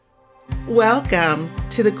Welcome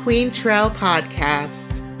to the Queen Trail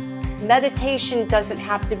Podcast. Meditation doesn't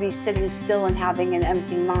have to be sitting still and having an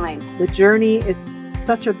empty mind. The journey is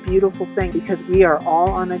such a beautiful thing because we are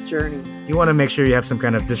all on a journey. You want to make sure you have some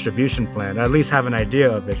kind of distribution plan, or at least have an idea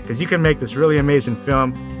of it, because you can make this really amazing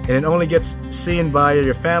film and it only gets seen by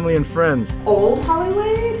your family and friends. Old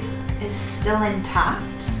Hollywood is still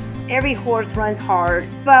intact. Every horse runs hard,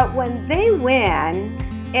 but when they win,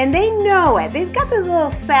 and they know it, they've got this little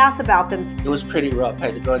sass about them. It was pretty rough. I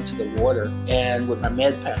had to go into the water and with my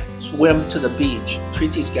med pack, swim to the beach,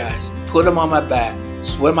 treat these guys, put them on my back,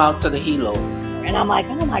 swim out to the helo. And I'm like,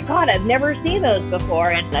 oh my God, I've never seen those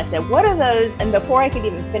before. And I said, what are those? And before I could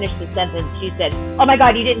even finish the sentence, she said, oh my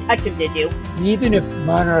God, you didn't touch them, did you? Even if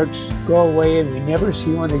monarchs go away and we never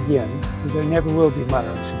see one again, because there never will be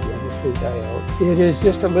monarchs again if they die out, it is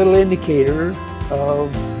just a little indicator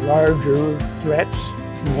of larger threats.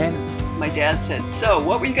 My dad said, so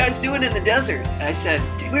what were you guys doing in the desert? And I said,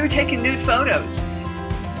 we were taking nude photos.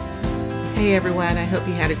 Hey everyone, I hope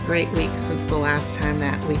you had a great week since the last time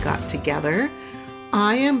that we got together.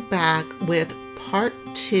 I am back with part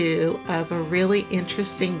 2 of a really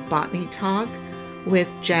interesting botany talk with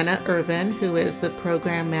Jenna Ervin, who is the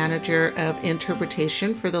program manager of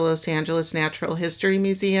interpretation for the Los Angeles Natural History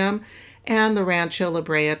Museum and the Rancho La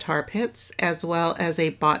Brea Tar Pits, as well as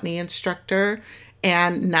a botany instructor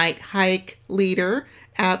and night hike leader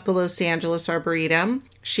at the Los Angeles Arboretum.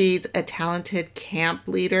 She's a talented camp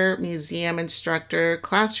leader, museum instructor,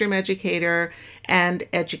 classroom educator, and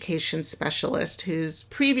education specialist whose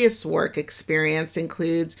previous work experience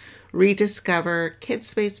includes Rediscover Kid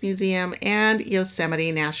Space Museum and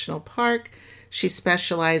Yosemite National Park. She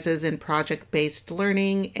specializes in project-based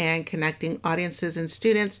learning and connecting audiences and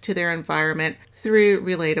students to their environment through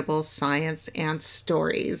relatable science and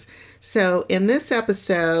stories. So in this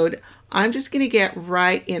episode, I'm just going to get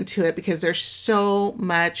right into it because there's so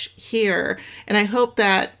much here. And I hope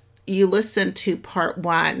that you listen to part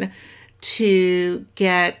 1 to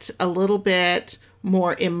get a little bit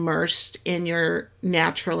more immersed in your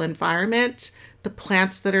natural environment, the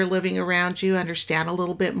plants that are living around you, understand a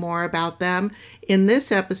little bit more about them. In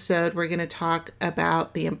this episode, we're going to talk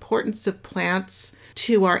about the importance of plants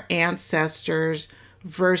to our ancestors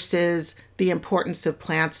versus the importance of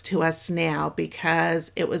plants to us now,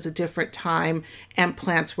 because it was a different time and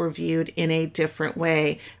plants were viewed in a different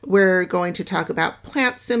way. We're going to talk about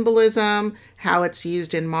plant symbolism, how it's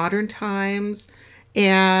used in modern times,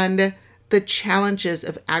 and the challenges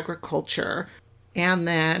of agriculture. And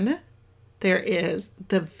then there is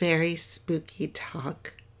the very spooky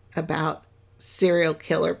talk about serial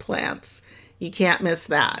killer plants. You can't miss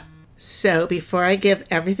that. So before I give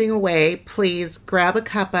everything away, please grab a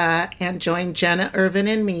cuppa and join Jenna, Ervin,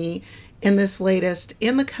 and me in this latest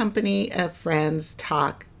In the Company of Friends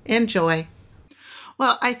talk. Enjoy.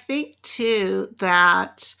 Well, I think too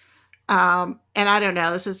that, and I don't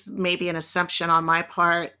know, this is maybe an assumption on my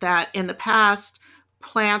part, that in the past,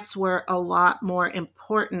 plants were a lot more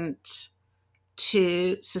important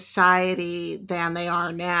to society than they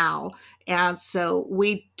are now. And so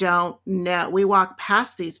we don't know. We walk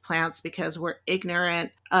past these plants because we're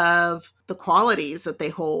ignorant of the qualities that they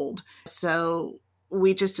hold. So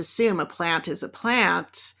we just assume a plant is a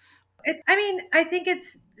plant. I think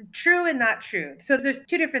it's true and not true. So there's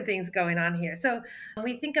two different things going on here. So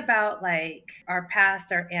we think about like our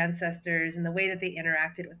past, our ancestors, and the way that they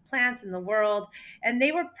interacted with plants in the world. And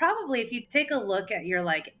they were probably, if you take a look at your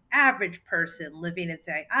like average person living in,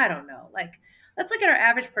 say, I don't know, like let's look at our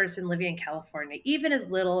average person living in California, even as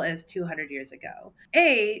little as 200 years ago.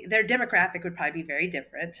 Their demographic would probably be very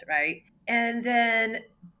different, right? And then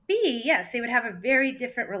B, yes, they would have a very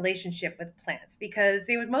different relationship with plants because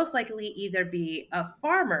they would most likely either be a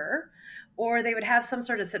farmer or they would have some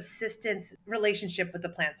sort of subsistence relationship with the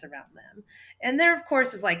plants around them. And there, of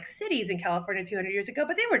course, was like cities in California 200 years ago,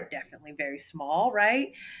 but they were definitely very small,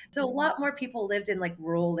 right? So a lot more people lived in like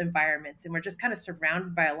rural environments and were just kind of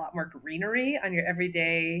surrounded by a lot more greenery on your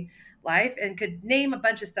everyday life and could name a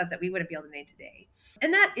bunch of stuff that we wouldn't be able to name today.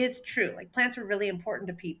 And that is true. Like plants were really important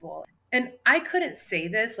to people. And I couldn't say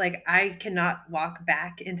this, like I cannot walk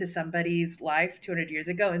back into somebody's life 200 years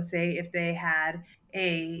ago and say if they had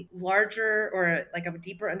a larger or like a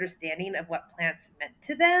deeper understanding of what plants meant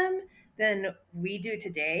to them than we do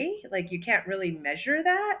today. Like you can't really measure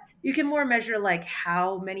that. You can more measure like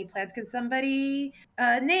how many plants can somebody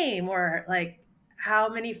name, or like how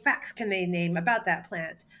many facts can they name about that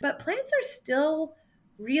plant. But plants are still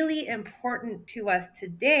really important to us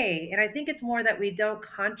today. And I think it's more that we don't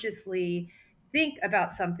consciously think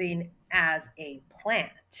about something as a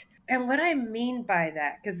plant. And what I mean by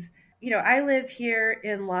that, because I live here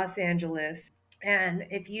in Los Angeles, and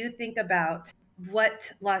if you think about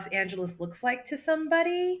what Los Angeles looks like to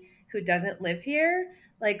somebody who doesn't live here,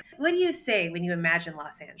 like what do you say when you imagine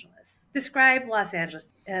Los Angeles? Describe Los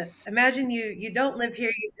Angeles. Imagine you don't live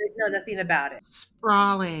here, you know nothing about it.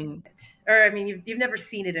 Sprawling. Or I mean, you've never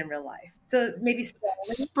seen it in real life. So maybe sprawling.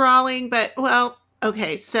 Sprawling, but well,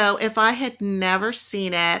 okay. So if I had never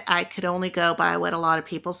seen it, I could only go by what a lot of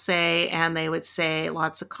people say, and they would say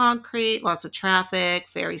lots of concrete, lots of traffic,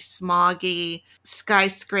 very smoggy,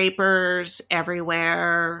 skyscrapers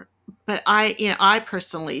everywhere. But I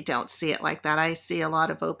personally don't see it like that. I see a lot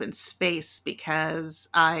of open space because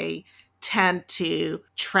I tend to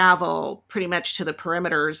travel pretty much to the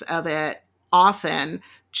perimeters of it often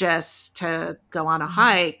just to go on a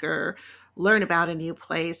hike or learn about a new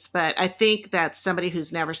place. But I think that somebody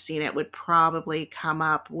who's never seen it would probably come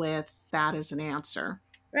up with that as an answer.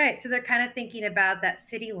 Right. So they're kind of thinking about that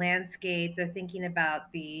city landscape. They're thinking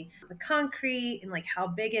about the concrete and like how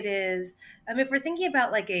big it is. If we're thinking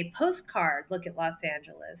about like a postcard look at Los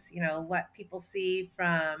Angeles, what people see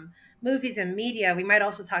from movies and media, we might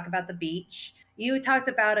also talk about the beach. You talked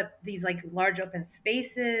about these like large open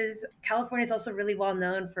spaces. California is also really well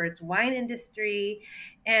known for its wine industry.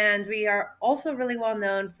 And we are also really well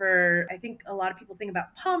known for, I think a lot of people think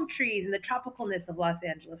about palm trees and the tropicalness of Los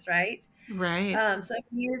Angeles, right? Right. So if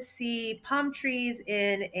you see palm trees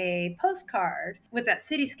in a postcard with that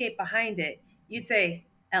cityscape behind it, you'd say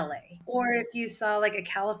LA. Or if you saw like a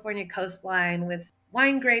California coastline with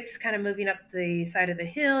wine grapes kind of moving up the side of the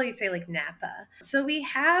hill, you'd say like Napa. So we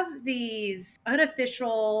have these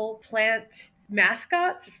unofficial plant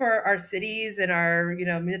mascots for our cities and our,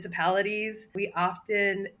 municipalities. We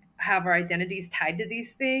often have our identities tied to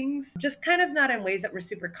these things, just kind of not in ways that we're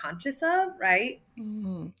super conscious of, right?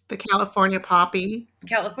 The California poppy.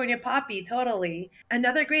 California poppy, totally.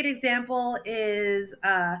 Another great example is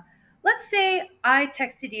let's say I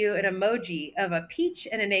texted you an emoji of a peach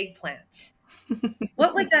and an eggplant.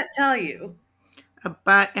 What would that tell you? A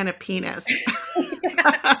butt and a penis.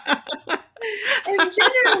 And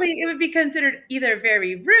generally, it would be considered either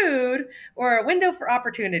very rude or a window for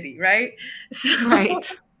opportunity, right? Right.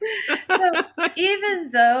 So even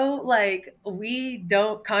though like we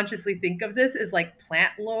don't consciously think of this as like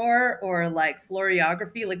plant lore or like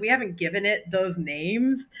floriography, like we haven't given it those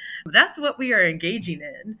names, that's what we are engaging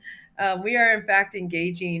in. We are in fact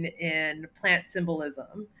engaging in plant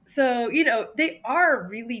symbolism. So, they are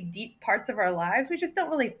really deep parts of our lives. We just don't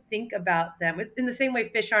really think about them. It's in the same way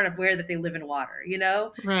fish aren't aware that they live in water,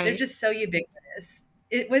 Right. They're just so ubiquitous.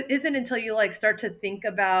 It isn't until you like start to think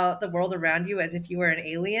about the world around you as if you were an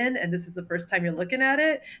alien and this is the first time you're looking at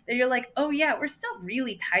it that you're like, oh yeah, we're still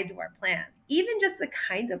really tied to our plants. Even just the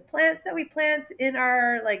kind of plants that we plant in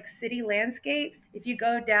our like city landscapes. If you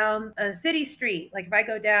go down a city street, like if I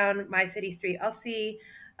go down my city street, I'll see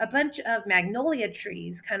a bunch of magnolia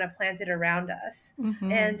trees kind of planted around us.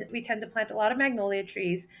 Mm-hmm. And we tend to plant a lot of magnolia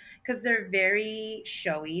trees because they're very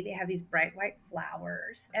showy. They have these bright white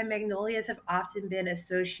flowers. And magnolias have often been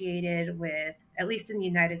associated with, at least in the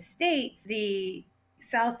United States, the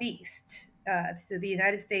Southeast. So the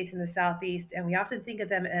United States and the Southeast. And we often think of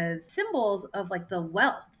them as symbols of like the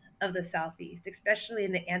wealth of the Southeast, especially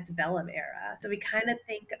in the antebellum era. So we kind of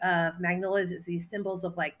think of magnolias as these symbols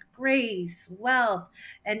of like grace, wealth,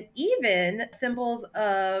 and even symbols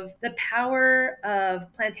of the power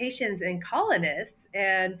of plantations and colonists.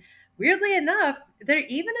 And weirdly enough, they're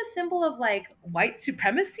even a symbol of like white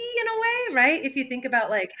supremacy in a way, right? If you think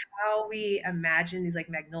about like how we imagine these like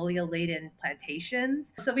magnolia laden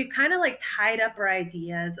plantations. So we've kind of like tied up our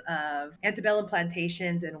ideas of antebellum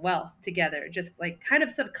plantations and wealth together, just like kind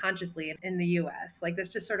of subconsciously in the US. Like that's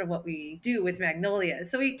just sort of what we do with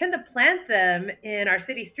magnolias. So we tend to plant them in our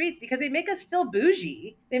city streets because they make us feel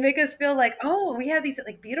bougie. They make us feel like, oh, we have these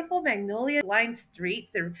like beautiful magnolia lined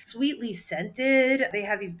streets. They're sweetly scented. They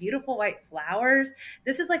have these beautiful white flowers.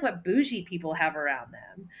 This is like what bougie people have around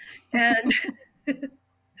them. And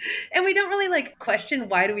and we don't really like question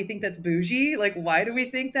why do we think that's bougie? Like why do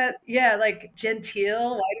we think that like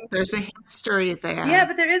genteel? There's a history there. Yeah,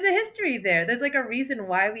 but there is a history there. There's like a reason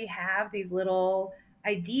why we have these little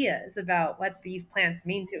ideas about what these plants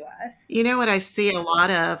mean to us. You know what I see a lot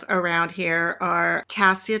of around here are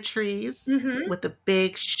cassia trees with the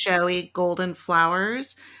big showy golden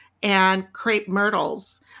flowers and crepe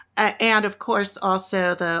myrtles. And of course,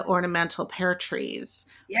 also the ornamental pear trees.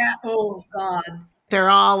 Yeah. Oh, God. They're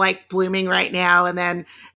all like blooming right now. And then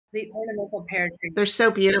the ornamental pear trees. They're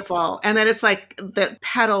so beautiful. And then it's like the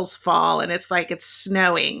petals fall and it's like it's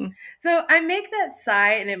snowing. So I make that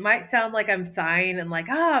sigh, and it might sound like I'm sighing and like,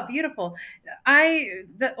 ah, beautiful.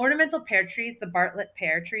 The ornamental pear trees, the Bartlett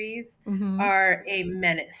pear trees, Mm-hmm. are a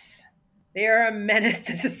menace. They are a menace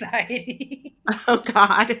to society. Oh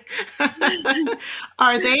God.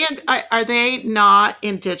 Are they not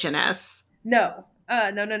indigenous? No.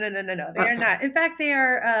 No. They are Okay. not. In fact, they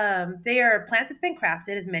are plants that's been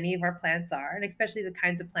crafted, as many of our plants are, and especially the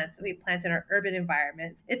kinds of plants that we plant in our urban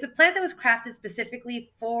environments. It's a plant that was crafted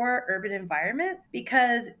specifically for urban environments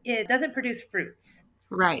because it doesn't produce fruits.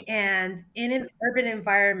 Right. And in an urban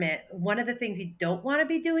environment, one of the things you don't want to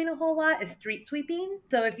be doing a whole lot is street sweeping.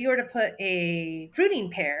 So if you were to put a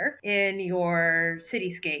fruiting pear in your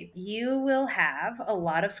cityscape, you will have a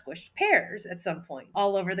lot of squished pears at some point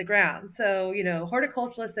all over the ground. So,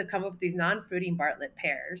 horticulturalists have come up with these non-fruiting Bartlett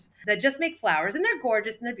pears that just make flowers, and they're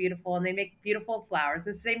gorgeous and they're beautiful and they make beautiful flowers.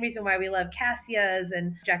 It's the same reason why we love cassias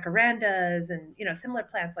and jacarandas and, similar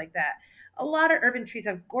plants like that. A lot of urban trees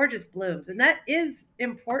have gorgeous blooms, and that is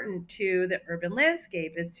important to the urban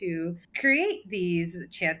landscape, is to create these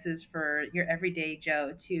chances for your everyday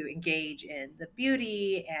Joe to engage in the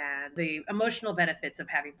beauty and the emotional benefits of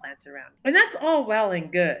having plants around. And that's all well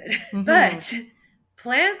and good. Mm-hmm. But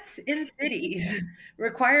plants in cities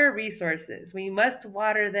require resources. We must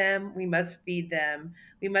water them, we must feed them,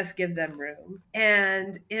 we must give them room.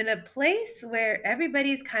 And in a place where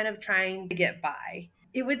everybody's kind of trying to get by,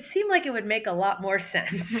 it would seem like it would make a lot more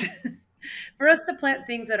sense for us to plant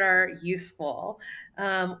things that are useful,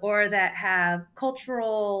 or that have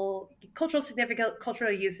cultural significant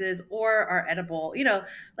cultural uses, or are edible.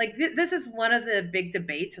 This is one of the big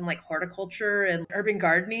debates in like horticulture and urban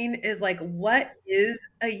gardening, is like, what is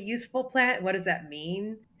a useful plant? What does that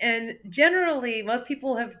mean? And generally, most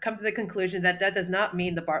people have come to the conclusion that that does not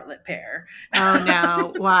mean the Bartlett pear. Oh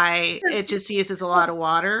no. Why? It just uses a lot of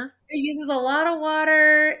water? It uses a lot of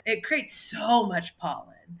water. It creates so much pollen.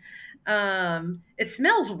 It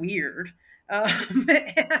smells weird.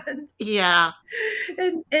 And Yeah.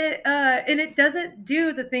 it doesn't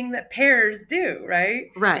do the thing that pears do,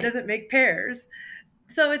 right? Right. It doesn't make pears.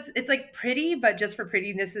 So it's like pretty, but just for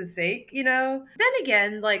prettiness' sake, Then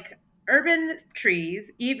again, like, urban trees,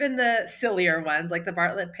 even the sillier ones like the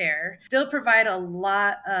Bartlett pear, still provide a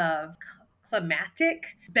lot of climatic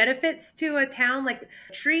benefits to a town. Like,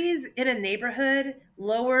 trees in a neighborhood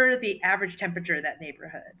lower the average temperature of that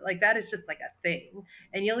neighborhood. Like, that is just like a thing.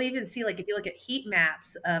 And you'll even see, like, if you look at heat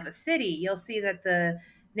maps of a city, you'll see that the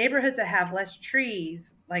neighborhoods that have less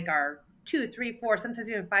trees, like, are 2, 3, 4, sometimes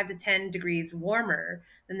even 5 to 10 degrees warmer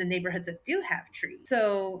than the neighborhoods that do have trees.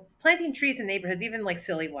 So planting trees in neighborhoods, even like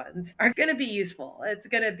silly ones, are going to be useful. It's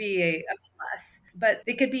going to be a plus, but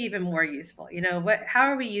it could be even more useful. How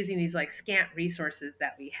are we using these like scant resources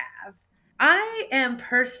that we have? I am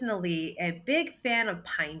personally a big fan of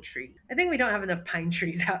pine trees. I think we don't have enough pine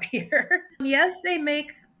trees out here. Yes, they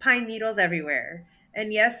make pine needles everywhere.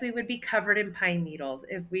 And yes, we would be covered in pine needles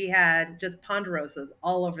if we had just ponderosas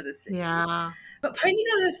all over the city. Yeah. But pine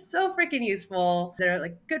needles are so freaking useful. They're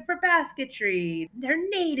like good for basketry. They're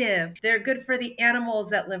native. They're good for the animals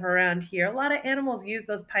that live around here. A lot of animals use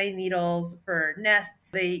those pine needles for nests.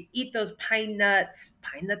 They eat those pine nuts.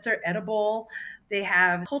 Pine nuts are edible. They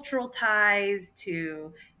have cultural ties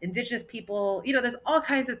to indigenous people. There's all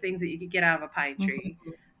kinds of things that you could get out of a pine tree.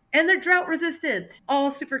 Mm-hmm. And they're drought resistant. All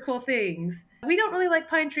super cool things. We don't really like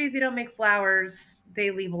pine trees. They don't make flowers.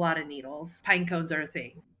 They leave a lot of needles. Pine cones are a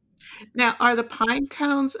thing. Now, are the pine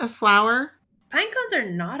cones a flower? Pine cones are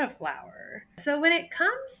not a flower. So when it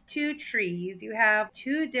comes to trees, you have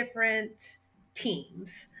two different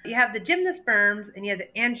teams. You have the gymnosperms and you have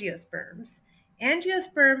the angiosperms.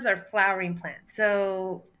 Angiosperms are flowering plants.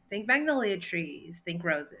 So think magnolia trees, think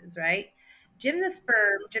roses, right?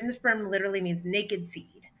 Gymnosperm literally means naked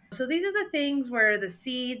seed. So these are the things where the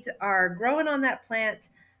seeds are growing on that plant,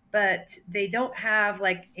 but they don't have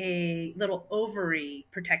like a little ovary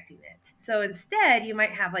protecting it. So instead, you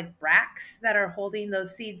might have like bracts that are holding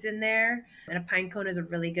those seeds in there. And a pine cone is a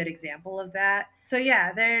really good example of that. So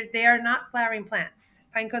yeah, they are not flowering plants.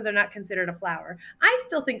 Pine cones are not considered a flower. I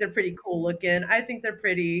still think they're pretty cool looking. I think they're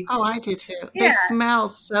pretty. Oh, I do too. Yeah. They smell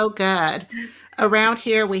so good. Around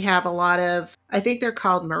here, we have a lot of, I think they're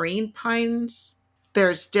called marine pines.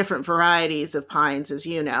 There's different varieties of pines, as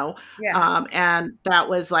you know. Yeah. And that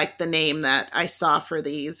was like the name that I saw for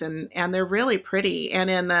these, and they're really pretty. And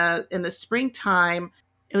in the springtime,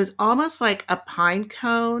 it was almost like a pine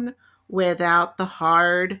cone without the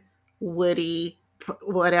hard, woody,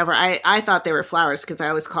 whatever. I thought they were flowers because I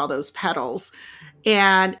always call those petals.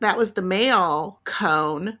 And that was the male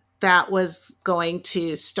cone. that was going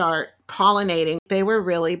to start pollinating. They were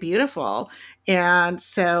really beautiful. And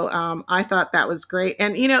so I thought that was great.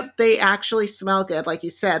 And, they actually smell good. Like you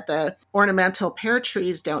said, the ornamental pear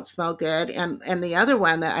trees don't smell good. And the other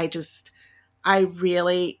one that I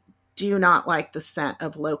really do not like the scent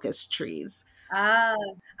of locust trees. Ah,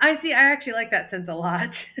 I see. I actually like that scent a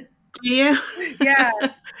lot. Do you? Yeah.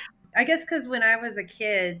 I guess because when I was a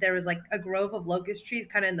kid, there was like a grove of locust trees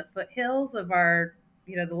kind of in the foothills of our,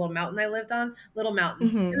 the little mountain I lived on. Little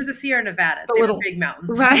mountain. It was the Sierra Nevadas. They were big mountains.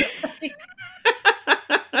 Right.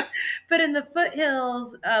 But in the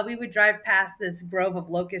foothills, we would drive past this grove of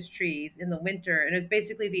locust trees in the winter. And it was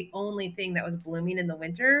basically the only thing that was blooming in the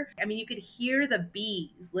winter. I mean, you could hear the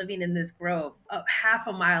bees living in this grove. Half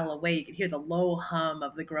a mile away, you could hear the low hum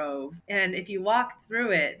of the grove. And if you walked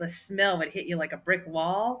through it, the smell would hit you like a brick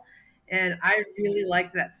wall. And I really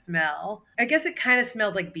liked that smell. I guess it kind of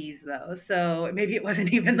smelled like bees, though. So maybe it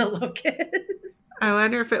wasn't even the locusts. I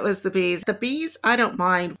wonder if it was the bees. The bees, I don't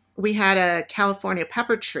mind. We had a California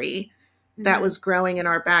pepper tree that was growing in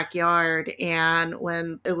our backyard. And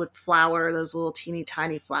when it would flower, those little teeny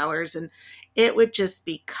tiny flowers, and it would just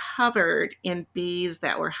be covered in bees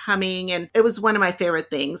that were humming. And it was one of my favorite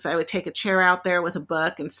things. I would take a chair out there with a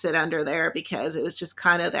book and sit under there because it was just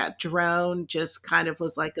kind of that drone, just kind of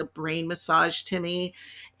was like a brain massage to me.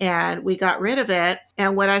 And we got rid of it.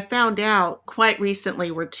 And what I found out quite recently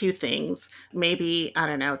were two things. Maybe, I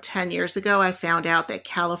don't know, 10 years ago, I found out that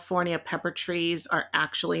California pepper trees are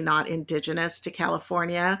actually not indigenous to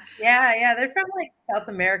California. Yeah. They're from like South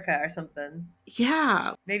America or something.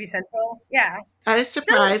 Yeah. Maybe Central. Yeah. I was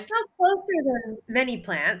surprised. Still closer than many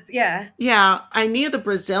plants. Yeah. Yeah. I knew the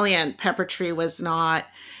Brazilian pepper tree was not.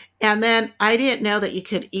 And then I didn't know that you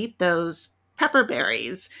could eat those pepper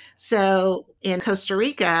berries. So in Costa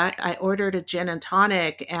Rica, I ordered a gin and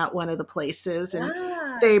tonic at one of the places, and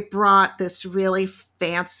they brought this really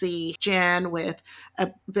fancy gin with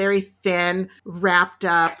a very thin, wrapped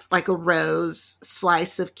up like a rose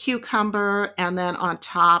slice of cucumber. And then on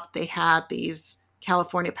top, they had these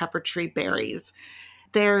California pepper tree berries.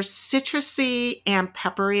 They're citrusy and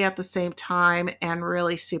peppery at the same time and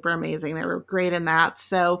really super amazing. They were great in that.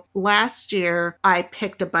 So last year I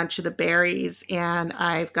picked a bunch of the berries and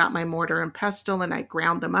I've got my mortar and pestle and I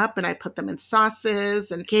ground them up and I put them in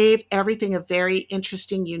sauces and gave everything a very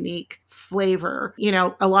interesting, unique flavor.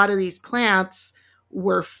 A lot of these plants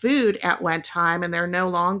were food at one time and they're no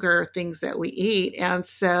longer things that we eat. And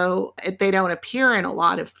so they don't appear in a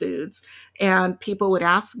lot of foods. And people would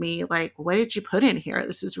ask me like, what did you put in here?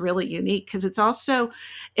 This is really unique. Because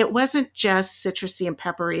it wasn't just citrusy and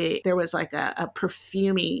peppery. There was like a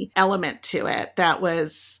perfumey element to it that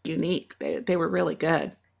was unique. They were really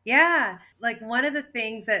good. Yeah. Like one of the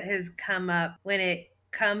things that has come up when it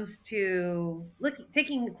comes to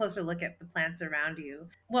taking a closer look at the plants around you.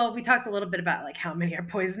 Well, we talked a little bit about like how many are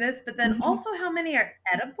poisonous, but then also how many are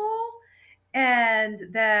edible,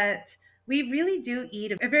 and that we really do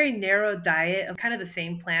eat a very narrow diet of kind of the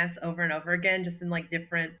same plants over and over again, just in like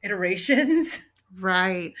different iterations.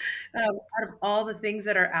 Right. Out of all the things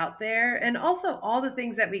that are out there, and also all the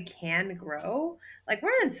things that we can grow. Like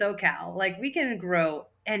we're in SoCal, like we can grow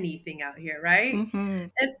anything out here, right?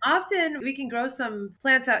 And often we can grow some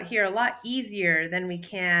plants out here a lot easier than we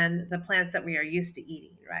can the plants that we are used to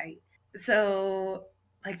eating, right? So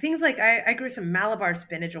like things like I grew some Malabar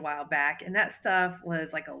spinach a while back, and that stuff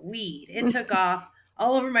was like a weed. It took off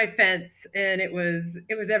all over my fence and it was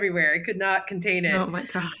everywhere. I could not contain it. Oh my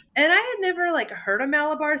God. And I had never like heard of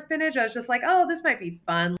Malabar spinach. I was just like, oh, this might be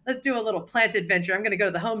fun. Let's do a little plant adventure. I'm going to go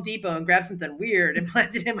to the Home Depot and grab something weird and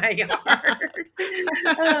plant it in my yard.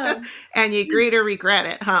 And you agree to regret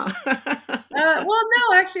it, huh? Well,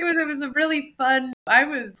 no, actually it was a really fun. I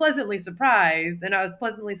was pleasantly surprised, and I was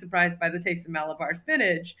pleasantly surprised by the taste of Malabar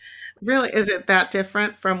spinach. Really? Is it that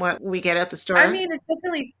different from what we get at the store? I mean, it's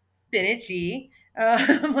definitely spinachy.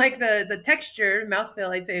 Like the texture, mouthfeel,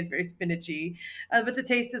 I'd say is very spinachy, but the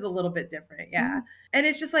taste is a little bit different. Yeah. And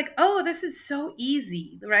it's just like, oh, this is so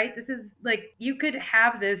easy, right? This is like, you could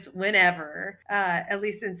have this whenever, at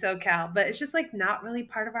least in SoCal, but it's just like not really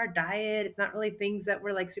part of our diet. It's not really things that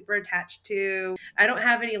we're like super attached to. I don't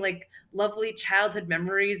have any like lovely childhood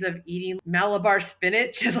memories of eating Malabar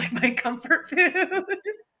spinach as like my comfort food.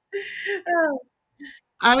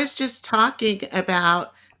 I was just talking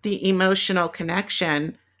about the emotional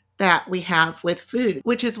connection that we have with food,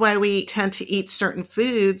 which is why we tend to eat certain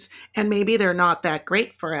foods and maybe they're not that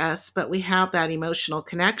great for us, but we have that emotional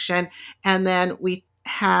connection. And then we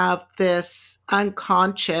have this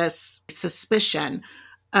unconscious suspicion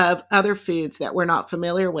of other foods that we're not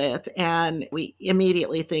familiar with. And we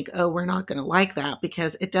immediately think, oh, we're not going to like that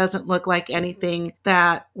because it doesn't look like anything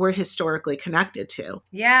that we're historically connected to.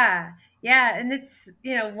 Yeah. Yeah, and it's,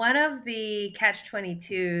 one of the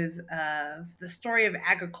catch-22s of the story of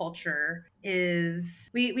agriculture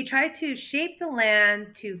is we try to shape the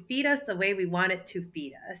land to feed us the way we want it to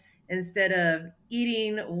feed us instead of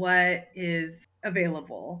eating what is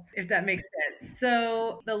available, if that makes sense.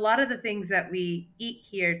 So a lot of the things that we eat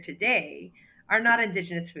here today are not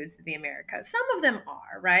indigenous foods to the Americas. Some of them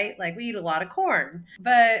are, right? Like we eat a lot of corn,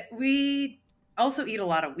 but we also eat a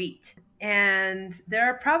lot of wheat. And there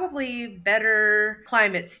are probably better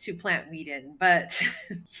climates to plant wheat in, but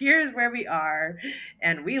here's where we are,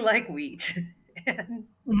 and we like wheat. And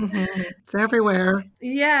It's everywhere.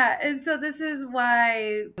 yeah, and so this is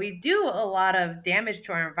why we do a lot of damage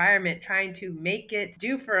to our environment trying to make it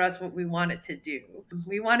do for us what we want it to do.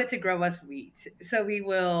 We want it to grow us wheat. So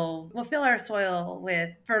we'll fill our soil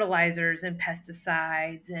with fertilizers and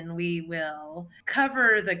pesticides, and we will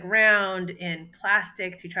cover the ground in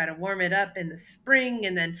plastic to try to warm it up in the spring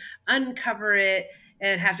and then uncover it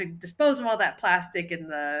and have to dispose of all that plastic in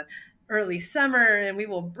the early summer, and we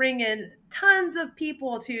will bring in tons of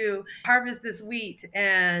people to harvest this wheat,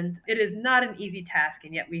 and it is not an easy task,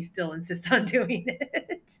 and yet we still insist on doing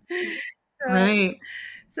it. Right.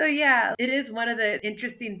 So yeah, it is one of the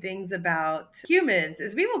interesting things about humans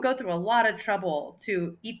is we will go through a lot of trouble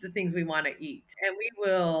to eat the things we want to eat, and we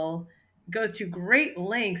will go to great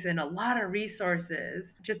lengths and a lot of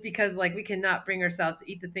resources just because we cannot bring ourselves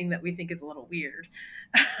to eat the thing that we think is a little weird.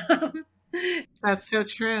 That's so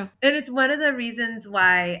true. And it's one of the reasons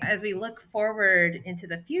why, as we look forward into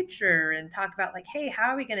the future and talk about hey,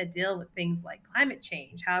 how are we going to deal with things like climate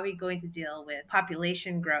change? How are we going to deal with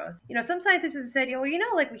population growth? Some scientists have said, we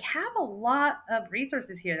have a lot of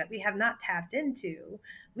resources here that we have not tapped into.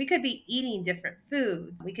 We could be eating different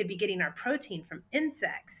foods. We could be getting our protein from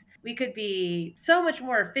insects. We could be so much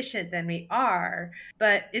more efficient than we are,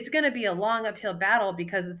 but it's going to be a long uphill battle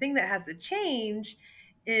because the thing that has to change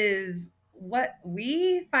is what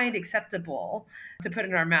we find acceptable to put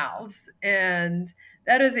in our mouths. And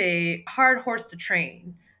that is a hard horse to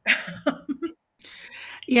train.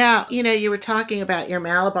 Yeah, you were talking about your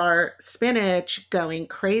Malabar spinach going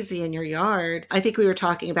crazy in your yard. I think we were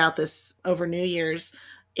talking about this over New Year's,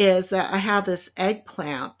 is that I have this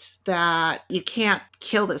eggplant that you can't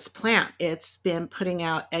kill this plant. It's been putting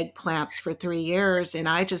out eggplants for 3 years. And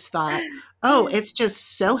I just thought, oh, it's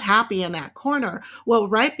just so happy in that corner. Well,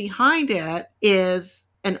 right behind it is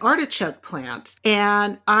an artichoke plant.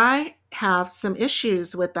 And I have some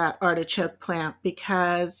issues with that artichoke plant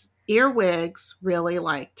because earwigs really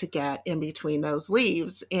like to get in between those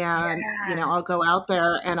leaves. And, I'll go out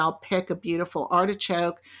there and I'll pick a beautiful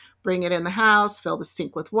artichoke, bring it in the house, fill the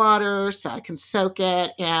sink with water so I can soak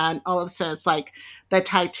it. And all of a sudden it's like the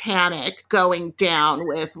Titanic going down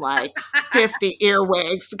with 50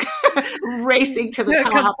 earwigs racing to the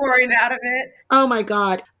top. Pouring out of it. Oh my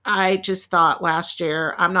God. I just thought last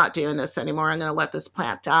year, I'm not doing this anymore. I'm going to let this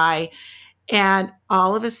plant die. And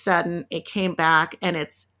all of a sudden it came back and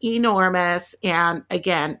it's enormous. And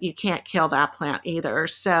again, you can't kill that plant either.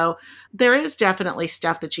 So there is definitely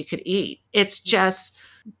stuff that you could eat. It's just,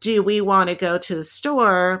 do we want to go to the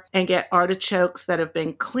store and get artichokes that have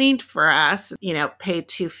been cleaned for us, pay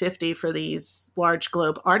 $2.50 for these large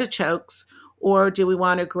globe artichokes? Or do we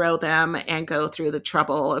want to grow them and go through the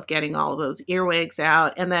trouble of getting all those earwigs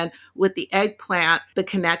out? And then with the eggplant, the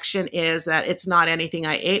connection is that it's not anything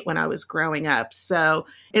I ate when I was growing up. So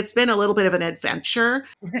it's been a little bit of an adventure.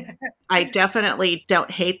 I definitely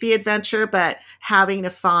don't hate the adventure, but having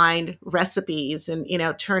to find recipes and,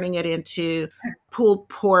 turning it into pulled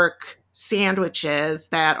pork sandwiches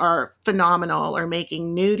that are phenomenal or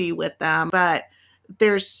making gnudi with them. But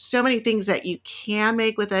there's so many things that you can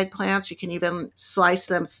make with eggplants. You can even slice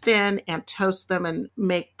them thin and toast them and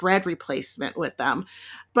make bread replacement with them.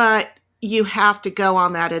 But you have to go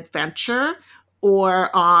on that adventure or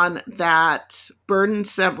on that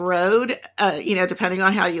burdensome road, depending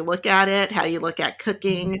on how you look at it, how you look at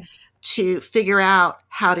cooking, to figure out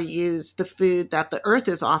how to use the food that the earth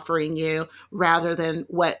is offering you rather than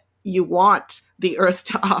what you want the earth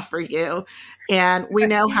to offer you. And we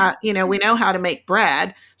know how to make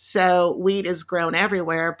bread. So wheat is grown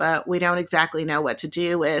everywhere, but we don't exactly know what to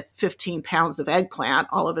do with 15 pounds of eggplant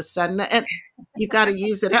all of a sudden. And you've got to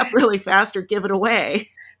use it up really fast or give it away.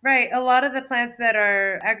 Right. A lot of the plants that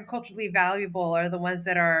are agriculturally valuable are the ones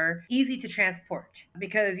that are easy to transport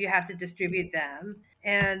because you have to distribute them.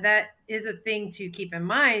 And that is a thing to keep in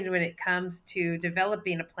mind when it comes to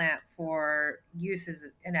developing a plant for uses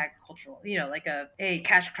in agricultural, like a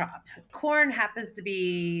cash crop. Corn happens to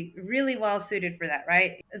be really well suited for that,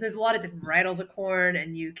 right? There's a lot of different varietals of corn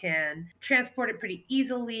and you can transport it pretty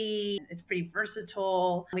easily. It's pretty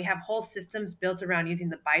versatile. We have whole systems built around using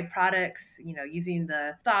the byproducts, using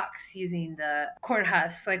the stalks, using the corn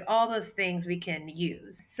husks, like all those things we can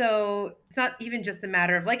use. So it's not even just a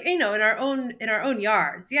matter of like, in our own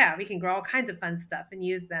yards. Yeah, we can grow all kinds of fun stuff and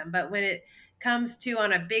use them. But when it comes to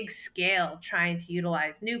on a big scale trying to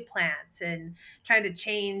utilize new plants and trying to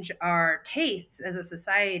change our tastes as a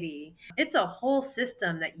society, it's a whole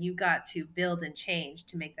system that you got to build and change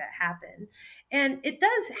to make that happen. And it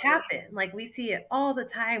does happen. Like we see it all the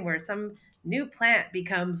time where some new plant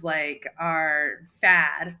becomes like our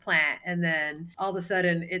fad plant and then all of a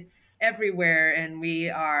sudden it's everywhere and we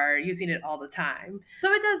are using it all the time.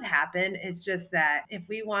 So it does happen. It's just that if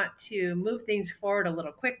we want to move things forward a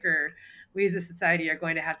little quicker, we as a society are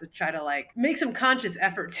going to have to try to like make some conscious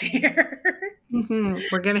efforts here.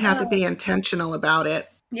 We're going to have to be intentional about it.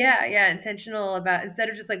 Yeah, intentional about, instead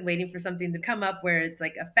of just like waiting for something to come up where it's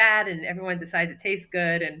like a fad and everyone decides it tastes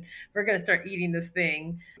good and we're going to start eating this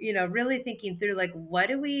thing, really thinking through like, what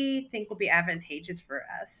do we think will be advantageous for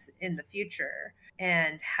us in the future?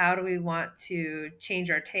 And how do we want to change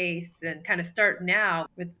our tastes and kind of start now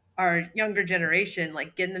with our younger generation,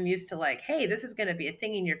 like getting them used to like, hey, this is going to be a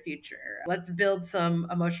thing in your future. Let's build some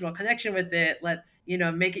emotional connection with it. Let's,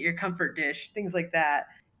 make it your comfort dish, things like that.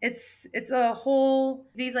 It's a whole,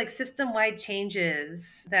 these like system-wide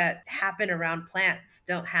changes that happen around plants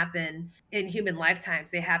don't happen in human lifetimes.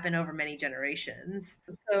 They happen over many generations.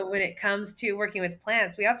 So when it comes to working with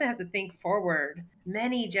plants, we often have to think forward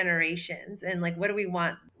many generations and like, what do we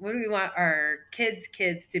want our kids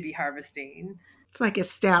to be harvesting? It's like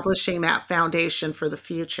establishing that foundation for the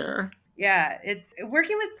future. Yeah, it's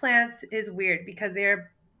working with plants is weird because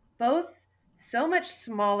they're both so much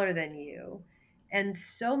smaller than you and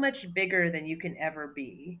so much bigger than you can ever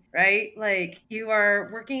be, right? Like you are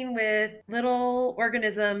working with little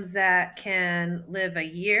organisms that can live a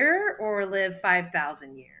year or live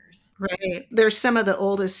 5,000 years. Right. They're some of the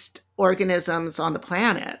oldest organisms on the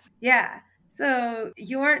planet. Yeah. So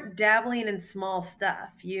you aren't dabbling in small stuff.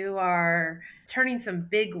 You are turning some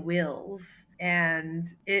big wheels. And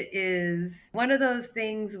it is one of those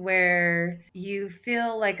things where you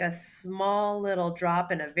feel like a small little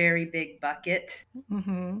drop in a very big bucket.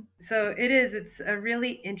 Mm-hmm. So it's a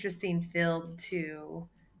really interesting field to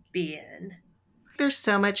be in. They're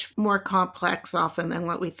so much more complex often than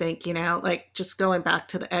what we think, like just going back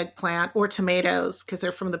to the eggplant or tomatoes, because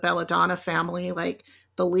they're from the belladonna family, like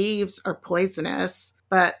the leaves are poisonous,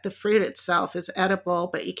 but the fruit itself is edible,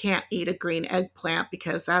 but you can't eat a green eggplant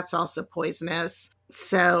because that's also poisonous.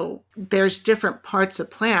 So there's different parts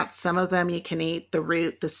of plants. Some of them you can eat the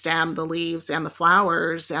root, the stem, the leaves, and the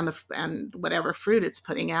flowers, and whatever fruit it's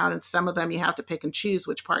putting out. And some of them you have to pick and choose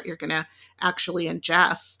which part you're going to actually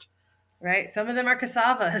ingest. Right. Some of them are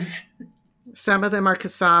cassavas. Some of them are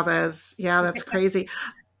cassavas. Yeah, that's crazy.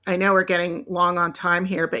 I know we're getting long on time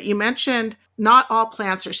here, but you mentioned not all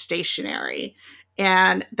plants are stationary.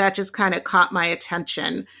 And that just kind of caught my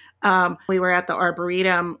attention. We were at the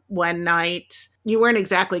Arboretum one night. You weren't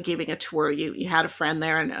exactly giving a tour. You had a friend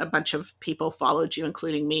there and a bunch of people followed you,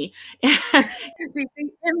 including me. We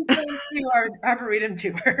do our Arboretum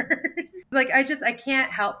tours. Like, I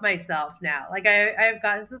can't help myself now. Like I've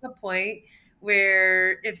gotten to the point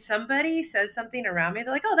where if somebody says something around me,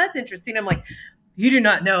 they're like, oh, that's interesting. I'm like, you do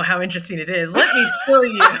not know how interesting it is. Let me show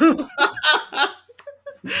you.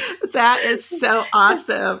 That is so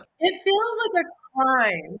awesome. It feels like a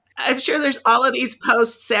crime. I'm sure there's all of these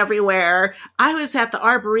posts everywhere. I was at the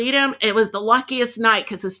Arboretum. It was the luckiest night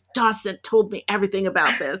because this docent told me everything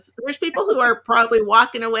about this. There's people who are probably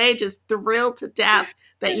walking away just thrilled to death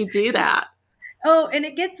that you do that. Oh, and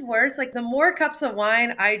it gets worse. Like the more cups of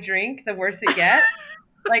wine I drink, the worse it gets.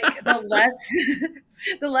 Like the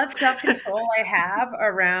less self-control I have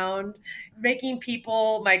around making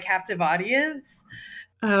people my captive audience.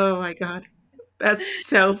 Oh my God. That's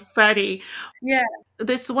so funny. Yeah.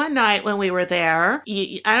 This one night when we were there,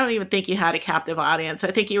 I don't even think you had a captive audience.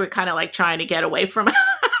 I think you were kind of like trying to get away from us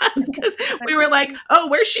because we were like, oh,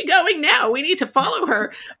 where's she going now? We need to follow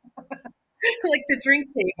her. Like the drink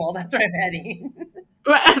table. That's where I'm heading.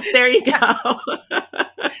 There you go.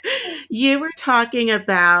 You were talking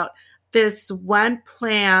about this one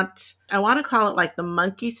plant. I want to call it like the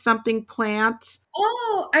monkey something plant.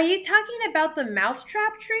 Oh, are you talking about the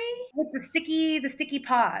mousetrap tree with the sticky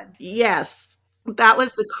pod? Yes. That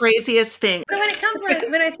was the craziest thing. So when it comes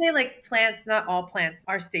when I say like plants, not all plants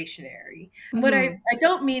are stationary. What Mhm. I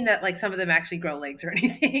don't mean that like some of them actually grow legs or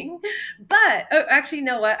anything. But actually, you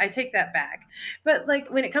know what? I take that back. But like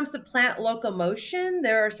when it comes to plant locomotion,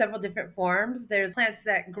 there are several different forms. There's plants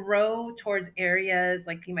that grow towards areas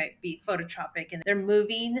like you might be phototropic and they're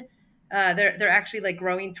moving. They're actually like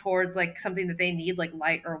growing towards like something that they need, like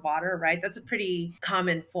light or water, right? That's a pretty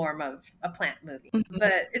common form of a plant moving,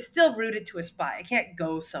 but it's still rooted to a spot. It can't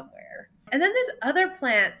go somewhere. And then there's other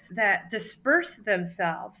plants that disperse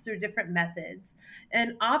themselves through different methods.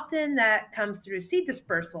 And often that comes through seed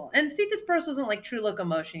dispersal. And seed dispersal isn't like true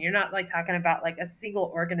locomotion. You're not like talking about like a single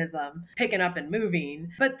organism picking up and moving.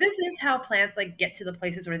 But this is how plants like get to the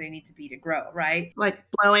places where they need to be to grow, right? Like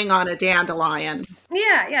blowing on a dandelion.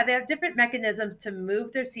 Yeah, they have different mechanisms to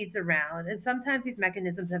move their seeds around. And sometimes these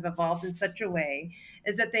mechanisms have evolved in such a way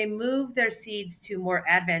is that they move their seeds to more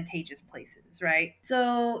advantageous places, right?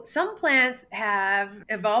 So some plants have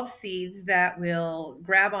evolved seeds that will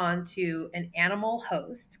grab onto an animal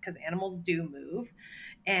host, because animals do move,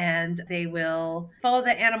 and they will follow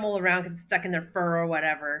the animal around because it's stuck in their fur or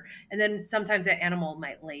whatever. And then sometimes that animal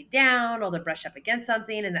might lay down or they'll brush up against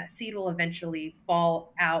something, and that seed will eventually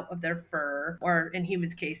fall out of their fur, or in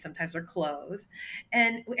humans' case, sometimes their clothes.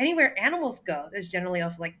 And anywhere animals go, there's generally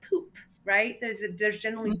also like poop, right? There's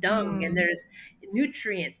generally dung and there's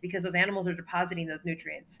nutrients because those animals are depositing those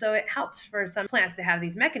nutrients. So it helps for some plants to have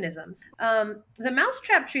these mechanisms. The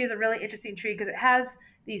mousetrap tree is a really interesting tree because it has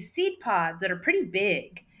these seed pods that are pretty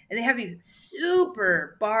big, and they have these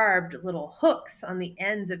super barbed little hooks on the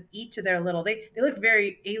ends of each of their little, they look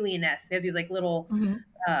very alien-esque. They have these like little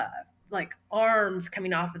like arms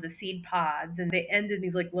coming off of the seed pods, and they end in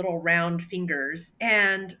these like little round fingers.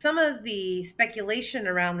 And some of the speculation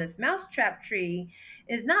around this mousetrap tree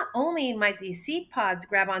is not only might these seed pods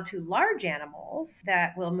grab onto large animals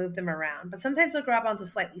that will move them around, but sometimes they'll grab onto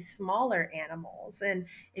slightly smaller animals. And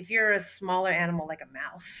if you're a smaller animal like a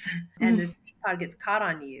mouse and this seed pod gets caught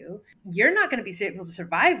on you, you're not going to be able to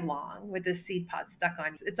survive long with this seed pod stuck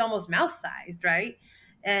on you. It's almost mouse sized, right?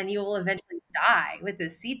 And you will eventually die with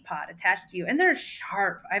this seed pod attached to you. And they're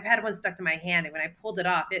sharp. I've had one stuck to my hand, and when I pulled it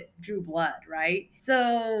off, it drew blood, right?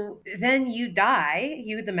 So then you die,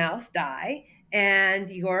 you, the mouse, die, and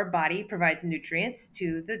your body provides nutrients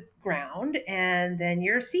to the ground. And then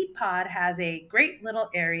your seed pod has a great little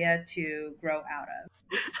area to grow out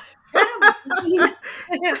of.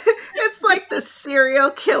 It's like the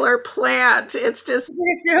serial killer plant. It's just a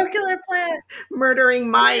serial killer plant murdering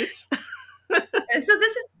mice. And so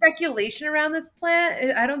this is speculation around this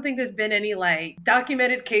plant. I don't think there's been any like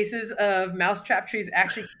documented cases of mousetrap trees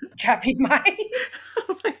actually trapping mice.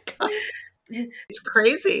 Oh my God. It's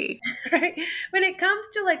crazy. Right? When it comes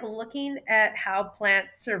to like looking at how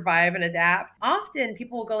plants survive and adapt, often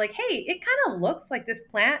people will go like, hey, it kind of looks like this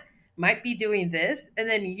plant might be doing this. And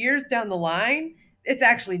then years down the line, it's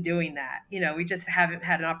actually doing that. We just haven't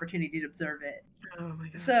had an opportunity to observe it. Oh my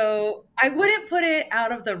God. So I wouldn't put it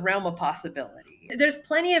out of the realm of possibility. There's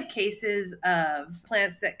plenty of cases of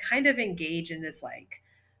plants that kind of engage in this like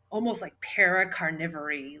almost like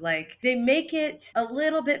paracarnivory. Like they make it a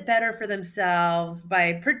little bit better for themselves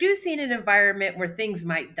by producing an environment where things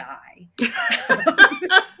might die.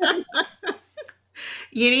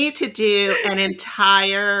 You need to do an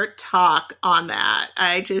entire talk on that.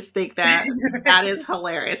 I just think that is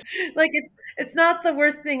hilarious. Like it's not the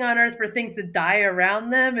worst thing on earth for things to die around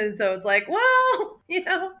them. And so it's like, well,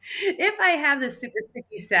 if I have this super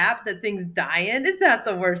sticky sap that things die in, is that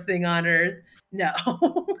the worst thing on earth? No.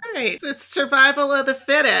 Right. It's survival of the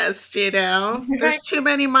fittest, There's Right. too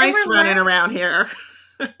many mice running around here.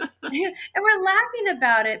 And we're laughing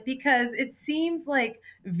about it because it seems like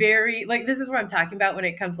very like this is what I'm talking about when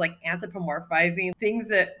it comes to like anthropomorphizing things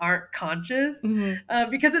that aren't conscious,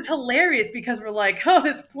 because it's hilarious because we're like, oh,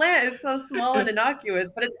 this plant is so small and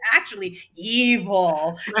innocuous, but it's actually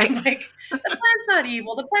evil. Right. Like the plant's not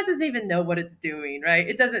evil. The plant doesn't even know what it's doing, right?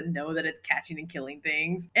 It doesn't know that it's catching and killing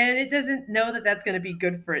things, and it doesn't know that that's going to be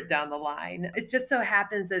good for it down the line. It just so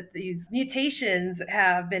happens that these mutations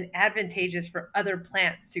have been advantageous for other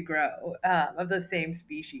plants to grow of the same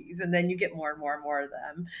species, and then you get more and more and more of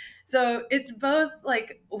them. So it's both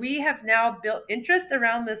like we have now built interest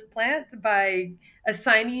around this plant by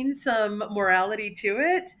assigning some morality to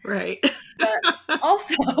it. Right. But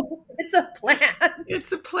also it's a plant.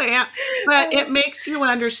 It's a plant. But it makes you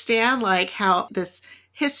understand like how this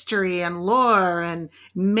history and lore and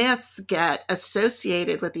myths get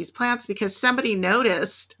associated with these plants because somebody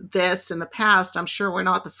noticed this in the past. I'm sure we're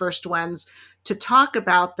not the first ones to talk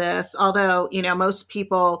about this, although, most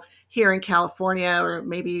people here in California or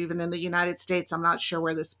maybe even in the United States. I'm not sure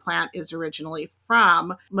where this plant is originally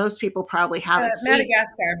from. Most people probably haven't seen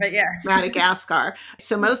Madagascar, but yes. Madagascar.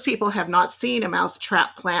 So most people have not seen a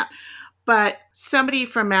mousetrap plant. But somebody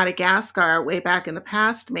from Madagascar way back in the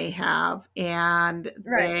past may have, and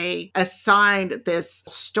they assigned this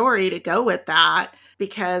story to go with that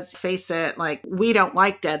because, face it, like, we don't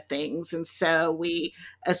like dead things. And so we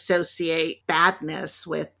associate badness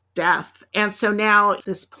with death. And so now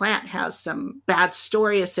this plant has some bad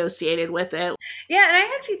story associated with it. Yeah, and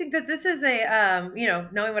I actually think that this is a,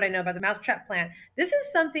 knowing what I know about the mousetrap plant, this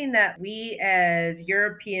is something that we as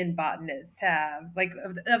European botanists have, like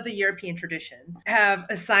of the European tradition, have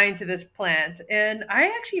assigned to this plant. And I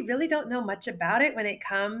actually really don't know much about it when it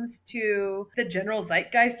comes to the general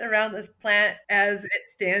zeitgeist around this plant as it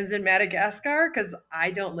stands in Madagascar, because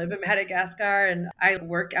I don't live in Madagascar and I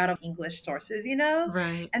work out of English sources,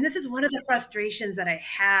 Right. And this is one of the frustrations that I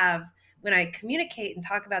have when I communicate and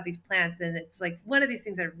talk about these plants. And it's like one of these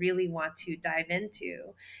things I really want to dive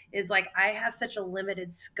into is like I have such a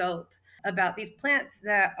limited scope about these plants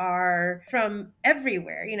that are from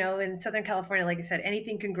everywhere. In Southern California, like I said,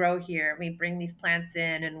 anything can grow here. We bring these plants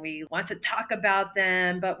in and we want to talk about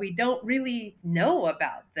them, but we don't really know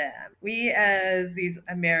about them. We, as these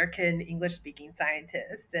American English speaking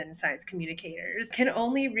scientists and science communicators, can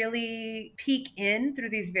only really peek in through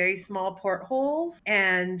these very small portholes.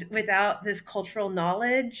 And without this cultural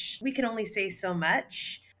knowledge, we can only say so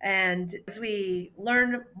much. And as we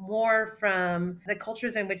learn more from the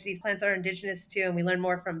cultures in which these plants are indigenous to, and we learn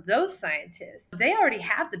more from those scientists, they already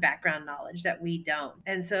have the background knowledge that we don't.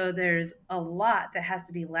 And so there's a lot that has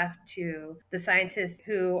to be left to the scientists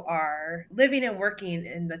who are living and working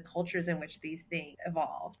in the cultures in which these things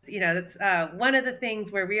evolved. That's one of the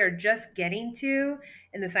things where we are just getting to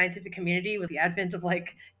in the scientific community with the advent of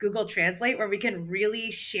like Google Translate, where we can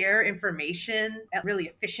really share information at really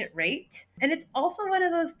efficient rate. And it's also one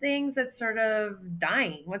of those things that's sort of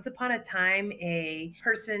dying. Once upon a time, a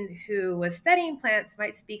person who was studying plants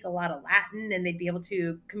might speak a lot of Latin, and they'd be able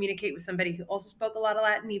to communicate with somebody who also spoke a lot of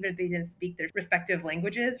Latin, even if they didn't speak their respective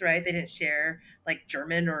languages, right? They didn't share like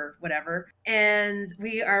German or whatever. And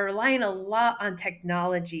we are relying a lot on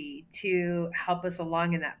technology to help us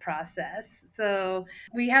along in that process. So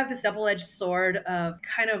we have this double-edged sword of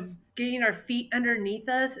kind of getting our feet underneath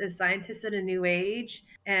us as scientists in a new age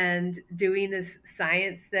and doing this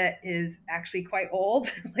science that is actually quite old.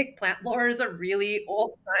 Like plant lore is a really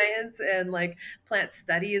old science, and like plant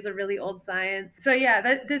study is a really old science. So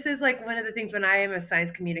yeah, this is like one of the things when I am a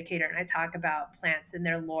science communicator and I talk about plants and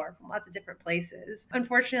their lore from lots of different places.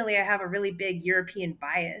 Unfortunately, I have a really big European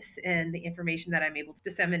bias in the information that I'm able to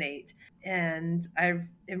disseminate. And I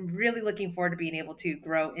am really looking forward to being able to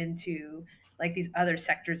grow into like these other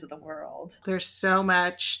sectors of the world. There's so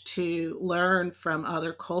much to learn from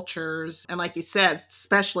other cultures. And like you said,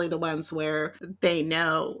 especially the ones where they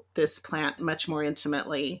know this plant much more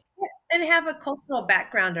intimately. And have a cultural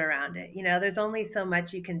background around it. There's only so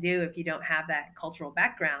much you can do if you don't have that cultural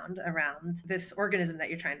background around this organism that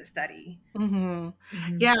you're trying to study. Mm-hmm.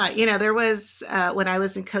 Mm-hmm. Yeah, there was, when I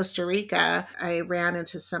was in Costa Rica, I ran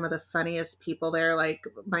into some of the funniest people there. Like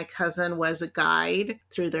my cousin was a guide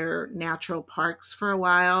through their natural parks for a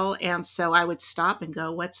while. And so I would stop and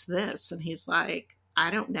go, "What's this?" And he's like,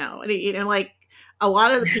 "I don't know." And like, a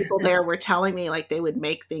lot of the people there were telling me like they would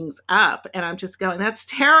make things up. And I'm just going, that's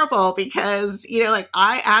terrible because, like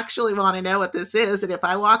I actually want to know what this is. And if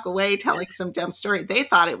I walk away telling some dumb story, they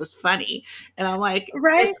thought it was funny. And I'm like,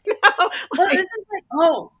 right. Well, this is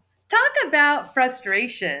like, talk about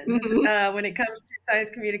frustrations when it comes to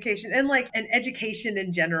science communication and like an education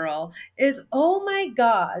in general is, oh my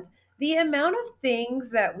God, the amount of things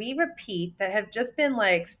that we repeat that have just been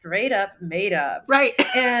like straight up made up. Right.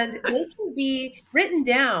 And they can be written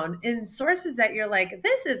down in sources that you're like,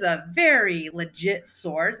 this is a very legit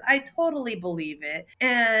source. I totally believe it.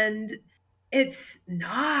 And it's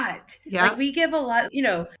not. Yeah. Like we give a lot,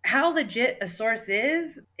 how legit a source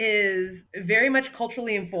is very much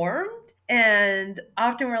culturally informed. And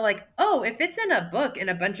often we're like, oh, if it's in a book and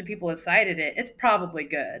a bunch of people have cited it, it's probably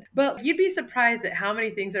good. But you'd be surprised at how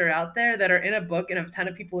many things are out there that are in a book and a ton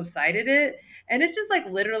of people have cited it. And it's just like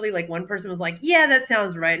literally like one person was like, yeah, that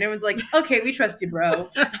sounds right. And everyone's like, okay, we trust you, bro.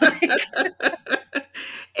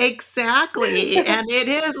 Exactly. And it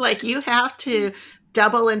is like you have to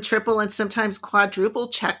double and triple and sometimes quadruple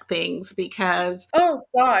check things because, oh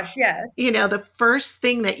gosh, yes, the first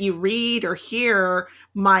thing that you read or hear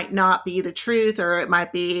might not be the truth, or it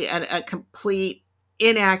might be a complete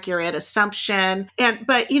inaccurate assumption.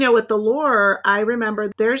 But with the lore, I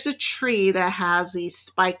remember there's a tree that has these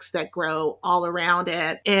spikes that grow all around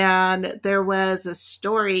it. And there was a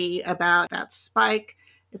story about that spike.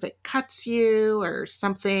 If it cuts you or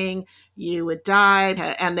something, you would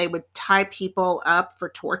die. And they would tie people up for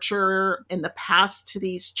torture in the past to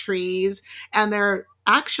these trees. And they're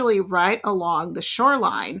actually right along the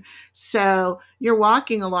shoreline. So you're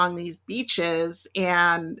walking along these beaches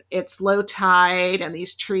and it's low tide and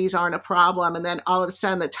these trees aren't a problem. And then all of a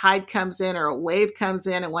sudden the tide comes in or a wave comes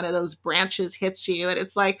in and one of those branches hits you. And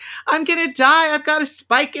it's like, I'm going to die. I've got a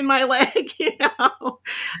spike in my leg,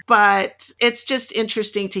 But it's just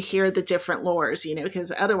interesting to hear the different lores,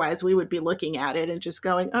 because otherwise we would be looking at it and just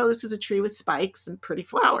going, oh, this is a tree with spikes and pretty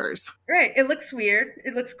flowers. Right. It looks weird.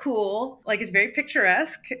 It looks cool. Like, it's very picturesque.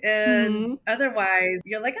 And otherwise,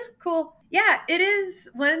 you're like, oh, cool. Yeah, it is.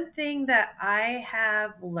 One thing that I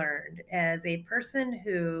have learned as a person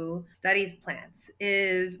who studies plants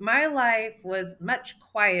is my life was much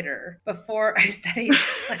quieter before I studied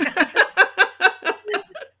plants.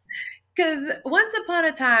 Because once upon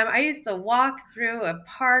a time, I used to walk through a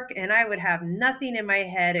park and I would have nothing in my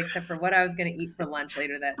head except for what I was going to eat for lunch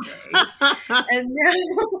later that day. And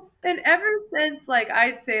now, and ever since,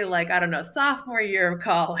 I'd say, I don't know, sophomore year of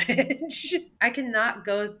college, I cannot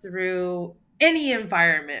go through any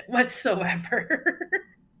environment whatsoever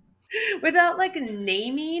without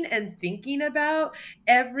naming and thinking about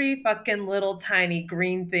every fucking little tiny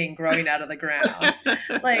green thing growing out of the ground. I'm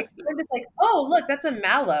just like, oh, look, that's a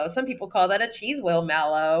mallow. Some people call that a cheese wheel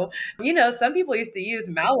mallow. Some people used to use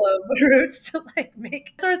mallow roots to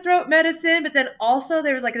make sore throat medicine, but then also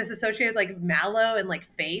there was this associated mallow and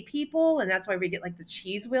fae people, and that's why we get the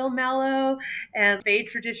cheese wheel mallow. And fae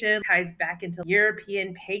tradition ties back into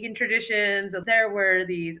European pagan traditions. There were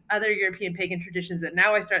these other European pagan traditions that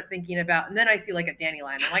now I start thinking about, and then I see a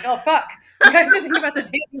dandelion. I'm like, oh fuck, I have to think about the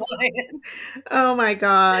dandelion. Oh my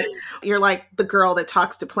god, you're like the girl that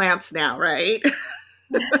talks to plants now, right?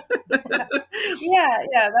 yeah,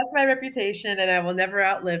 that's my reputation, and I will never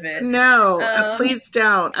outlive it. No, please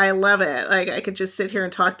don't. I love it. I could just sit here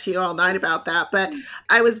and talk to you all night about that. But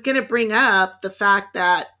I was going to bring up the fact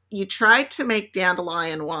that you tried to make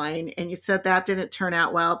dandelion wine and you said that didn't turn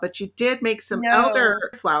out well, but you did make some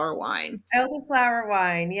elderflower wine. Elderflower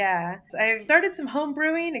wine, yeah. I've started some home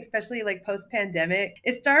brewing, especially post-pandemic.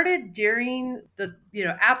 It started during the,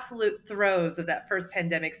 absolute throes of that first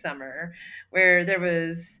pandemic summer where there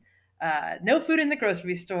was no food in the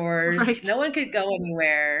grocery stores, right. No one could go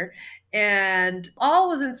anywhere. And all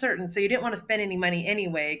was uncertain, so you didn't want to spend any money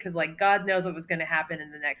anyway, because God knows what was going to happen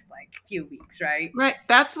in the next few weeks, right? Right.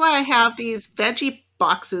 That's why I have these veggie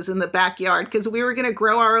boxes in the backyard, because we were going to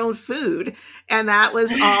grow our own food, and that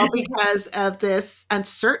was all because of this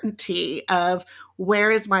uncertainty of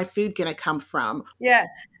where is my food going to come from. Yeah.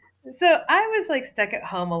 So I was stuck at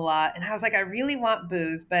home a lot, and I was like, I really want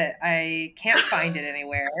booze, but I can't find it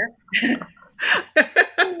anywhere.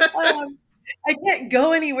 I can't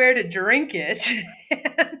go anywhere to drink it.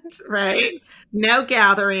 Right. No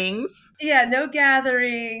gatherings. Yeah, no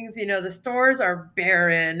gatherings. The stores are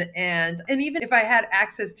barren. And even if I had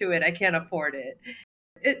access to it, I can't afford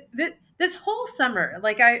it. This whole summer,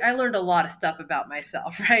 I learned a lot of stuff about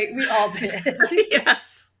myself, right? We all did.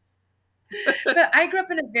 Yes. But I grew up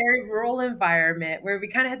in a very rural environment where we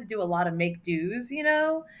kind of had to do a lot of make do's,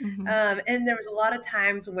 Mm-hmm. And there was a lot of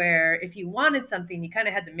times where if you wanted something, you kind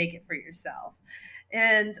of had to make it for yourself.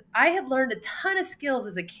 And I had learned a ton of skills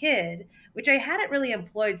as a kid, which I hadn't really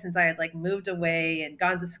employed since I had moved away and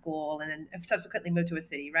gone to school and then subsequently moved to a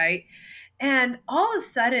city, right? And all of a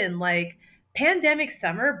sudden, pandemic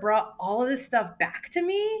summer brought all of this stuff back to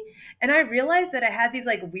me, and I realized that I had these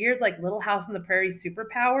weird Little House on the Prairie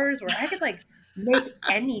superpowers where I could make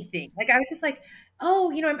anything. I was just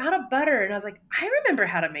oh, I'm out of butter, and I was like, I remember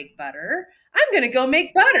how to make butter. I'm gonna go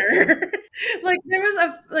make butter. There was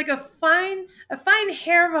a fine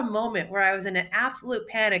hair of a moment where I was in an absolute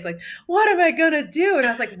panic. What am I gonna do? And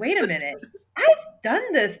I was like, wait a minute. I've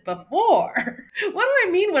done this before. What do I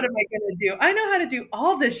mean? What am I going to do? I know how to do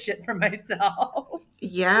all this shit for myself.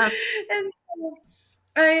 Yes. And so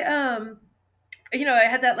I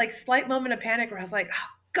had that slight moment of panic where I was like, oh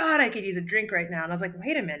God, I could use a drink right now. And I was like,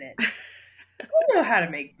 wait a minute. I know how to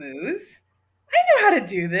make booze. I know how to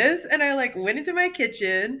do this. And I went into my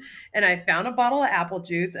kitchen and I found a bottle of apple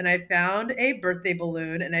juice and I found a birthday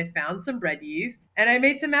balloon and I found some bread yeast and I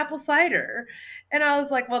made some apple cider. And I was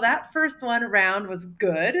like, well, that first one round was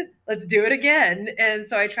good. Let's do it again. And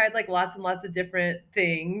so I tried lots and lots of different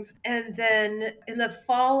things. And then in the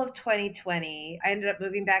fall of 2020, I ended up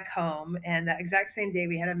moving back home. And that exact same day,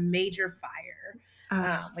 we had a major fire.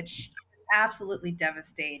 which is absolutely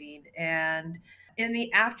devastating. And in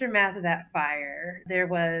the aftermath of that fire, there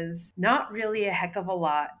was not really a heck of a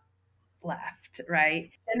lot left,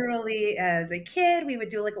 right? Generally, as a kid, we would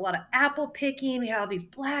do like a lot of apple picking. We had all these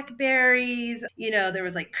blackberries. There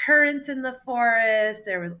was like currants in the forest.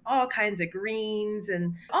 There was all kinds of greens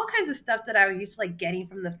and all kinds of stuff that I was used to like getting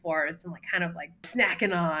from the forest and like kind of like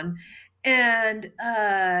snacking on. And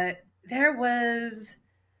there was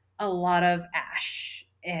a lot of ash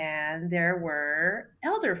and there were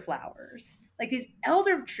elderflowers. Like these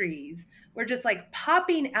elder trees were just like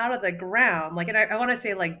popping out of the ground. Like, and I want to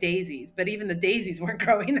say like daisies, but even the daisies weren't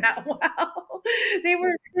growing that well. They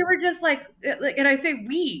were just like, and I say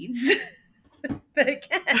weeds, but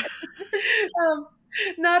again, um,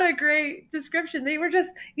 not a great description. They were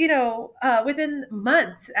just, within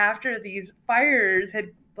months after these fires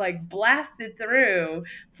had like blasted through,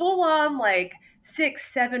 full on like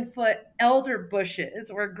 6-7 foot elder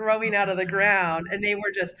bushes were growing out of the ground, and they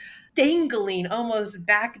were just dangling almost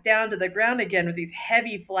back down to the ground again with these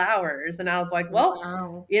heavy flowers. And I was like, well,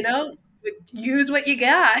 Wow. Use what you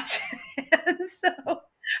got. And so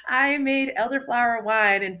I made elderflower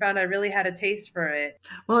wine and found I really had a taste for it.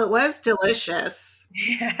 Well, it was delicious.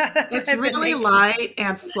 Yeah, that's what It's I've been really making. light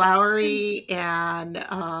and flowery and,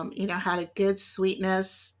 had a good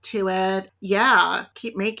sweetness to it. Yeah,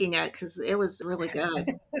 keep making it because it was really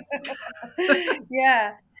good.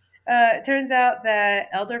 Yeah. It turns out that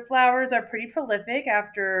elderflowers are pretty prolific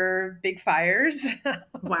after big fires.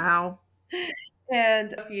 Wow.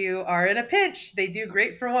 And if you are in a pinch, they do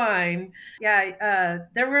great for wine. Yeah,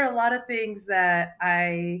 there were a lot of things that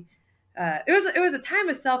it was a time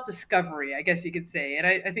of self discovery, I guess you could say, and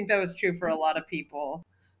I think that was true for a lot of people.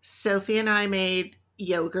 Sophie and I made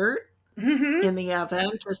yogurt Hmm. in the oven,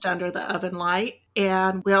 just under the oven light.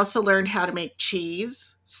 And we also learned how to make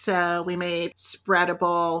cheese. So we made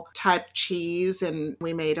spreadable type cheese and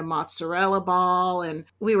we made a mozzarella ball and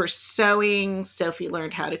we were sewing. Sophie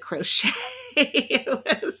learned how to crochet.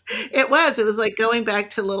 It was like going back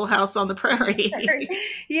to Little House on the Prairie.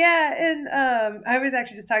 Yeah, and I was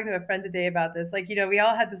actually just talking to a friend today about this. Like, we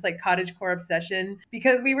all had this like cottagecore obsession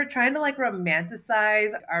because we were trying to like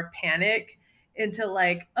romanticize our panic into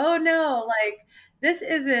like, oh no, like this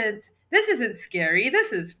isn't scary.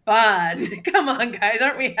 This is fun. Come on, guys,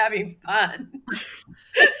 aren't we having fun?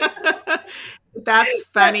 That's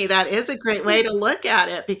funny. That is a great way to look at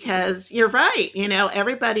it because you're right.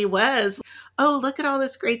 Everybody was, oh, look at all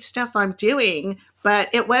this great stuff I'm doing. But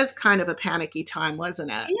it was kind of a panicky time,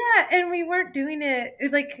 wasn't it? Yeah, and we weren't doing it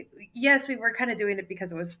like, yes, we were kind of doing it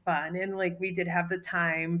because it was fun and like we did have the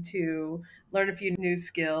time to learn a few new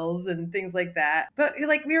skills and things like that. But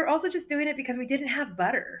like we were also just doing it because we didn't have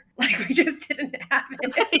butter. Like we just didn't have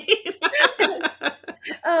it.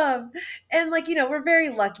 um and like we're very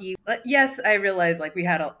lucky. But yes, I realize like we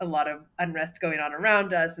had a lot of unrest going on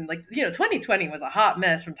around us, and like 2020 was a hot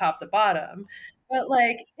mess from top to bottom, but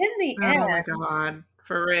like in the Oh my end God,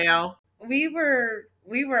 for real. we were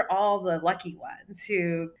all the lucky ones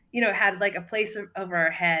who had like a place over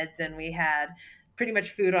our heads, and we had pretty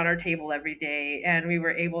much food on our table every day, and we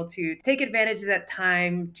were able to take advantage of that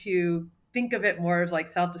time to think of it more as like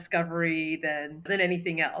self-discovery than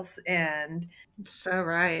anything else. And So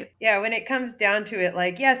right. yeah, when it comes down to it,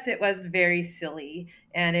 like, yes, it was very silly.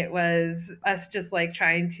 And it was us just like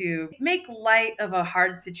trying to make light of a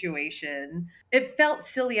hard situation. It felt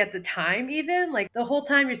silly at the time, even like the whole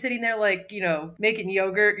time you're sitting there, like, making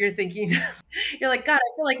yogurt, you're thinking, you're like, God,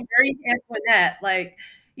 I feel like Marie Antoinette, like,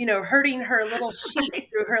 herding her little sheep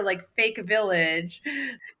through her like fake village,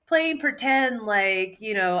 playing pretend like,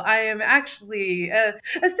 I am actually a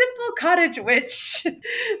simple cottage witch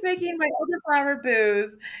making my elderflower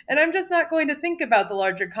booze. And I'm just not going to think about the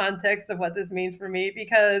larger context of what this means for me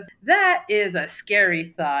because that is a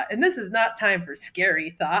scary thought. And this is not time for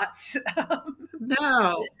scary thoughts.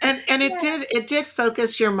 No. And it Yeah. did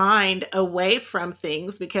focus your mind away from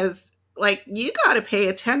things because like you got to pay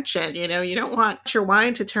attention, you don't want your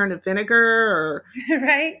wine to turn to vinegar or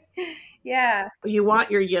Right? Yeah. you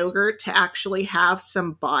want your yogurt to actually have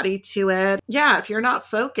some body to it. Yeah, if you're not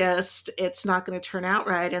focused, it's not going to turn out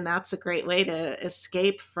right. And that's a great way to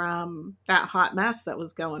escape from that hot mess that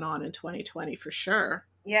was going on in 2020 for sure.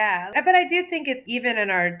 Yeah, but I do think it's even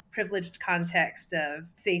in our privileged context of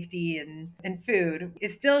safety and food,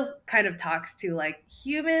 it still kind of talks to like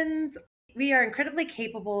humans. We are incredibly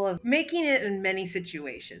capable of making it in many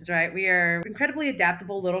situations, right? We are incredibly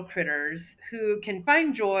adaptable little critters who can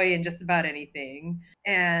find joy in just about anything.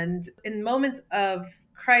 And in moments of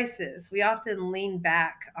crisis, we often lean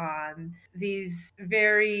back on these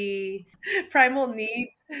very primal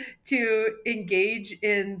needs to engage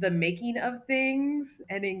in the making of things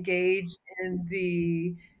and engage in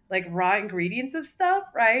the like raw ingredients of stuff,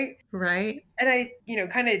 right? Right. And I,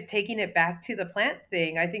 kind of taking it back to the plant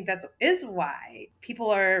thing, I think that is why people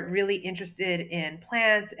are really interested in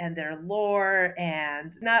plants and their lore,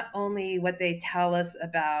 and not only what they tell us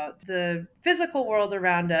about the physical world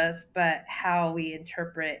around us, but how we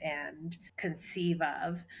interpret and conceive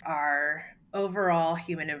of our overall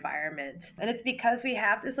human environment. And it's because we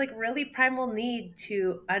have this like really primal need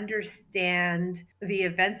to understand the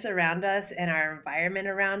events around us and our environment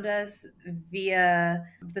around us via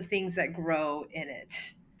the things that grow in it.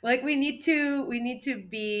 Like we need to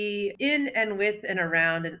be in and with and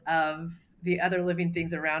around and of the other living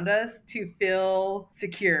things around us to feel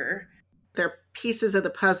secure. They're pieces of the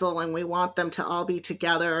puzzle, and we want them to all be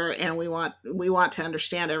together, and we want to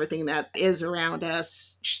understand everything that is around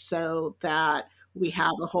us so that we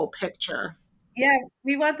have the whole picture. Yeah,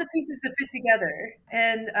 we want the pieces to fit together.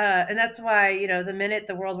 And that's why, the minute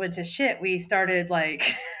the world went to shit, we started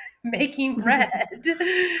like making bread because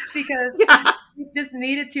Yeah. we just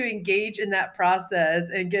needed to engage in that process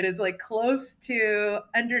and get as like close to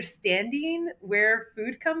understanding where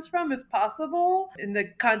food comes from as possible in the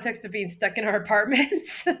context of being stuck in our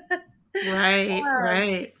apartments.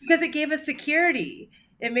 Right. Because it gave us security.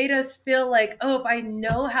 It made us feel like, oh, if I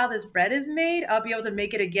know how this bread is made, I'll be able to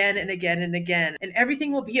make it again and again and again, and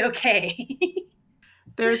everything will be okay.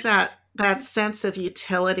 There's that sense of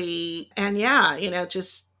utility, and yeah,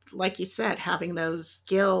 just like you said, having those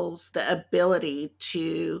skills, the ability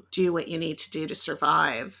to do what you need to do to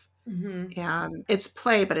survive. Mm-hmm. And it's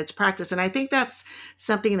play, but it's practice. And I think that's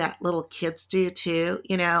something that little kids do too.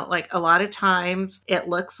 Like a lot of times it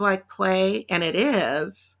looks like play, and it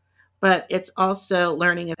is, but it's also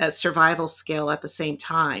learning a survival skill at the same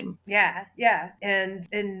time. Yeah. And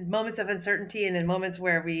in moments of uncertainty and in moments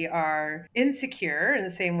where we are insecure, in the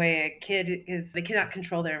same way they cannot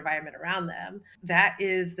control their environment around them, that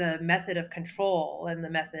is the method of control and the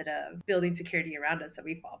method of building security around us that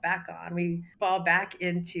we fall back on. We fall back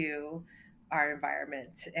into our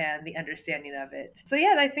environment and the understanding of it. So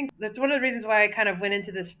yeah, I think that's one of the reasons why I kind of went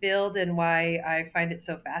into this field and why I find it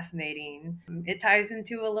so fascinating. It ties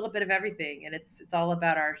into a little bit of everything, and it's all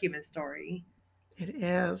about our human story. It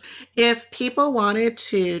is. If people wanted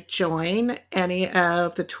to join any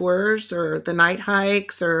of the tours or the night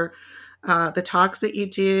hikes or the talks that you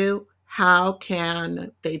do, how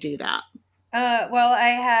can they do that? Well, I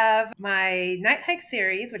have my night hike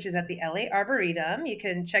series, which is at the LA Arboretum. You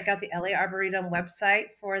can check out the LA Arboretum website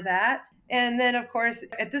for that. And then, of course,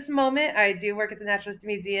 at this moment, I do work at the Natural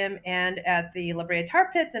History Museum and at the La Brea Tar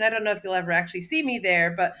Pits. And I don't know if you'll ever actually see me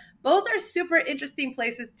there, but both are super interesting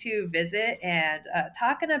places to visit and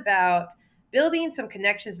talking about building some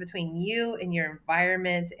connections between you and your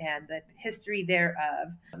environment and the history thereof.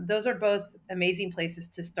 Those are both amazing places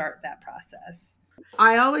to start that process.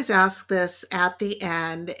 I always ask this at the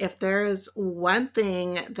end. If there is one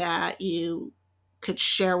thing that you could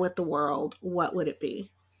share with the world, what would it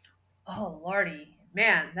be? Oh, Lordy.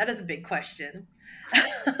 Man, that is a big question.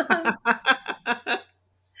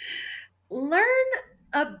 Learn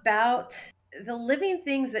about the living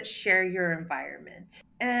things that share your environment.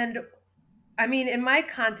 And I mean, in my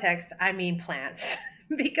context, I mean plants,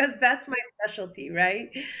 because that's my specialty, right?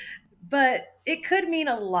 But it could mean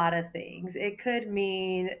a lot of things. It could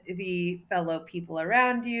mean the fellow people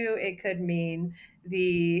around you. It could mean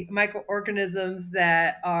the microorganisms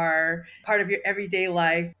that are part of your everyday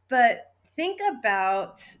life. But think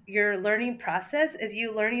about your learning process as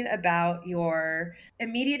you learning about your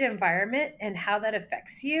immediate environment and how that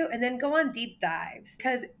affects you, and then go on deep dives.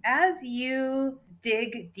 Because as you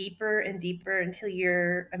dig deeper and deeper into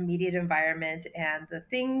your immediate environment and the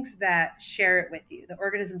things that share it with you, the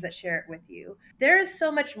organisms that share it with you, there is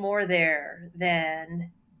so much more there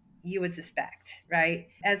than you would suspect, right?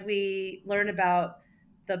 As we learn about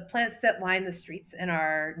the plants that line the streets in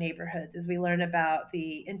our neighborhoods, as we learn about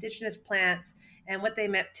the indigenous plants and what they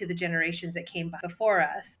meant to the generations that came before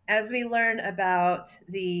us, as we learn about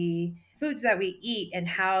the foods that we eat and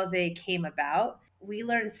how they came about, we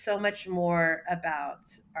learn so much more about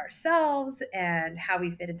ourselves and how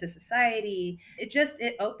we fit into society.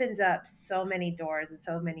 It opens up so many doors and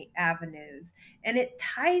so many avenues, and it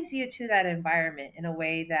ties you to that environment in a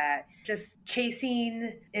way that just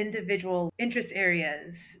chasing individual interest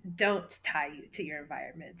areas don't tie you to your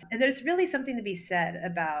environment. And there's really something to be said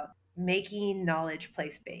about making knowledge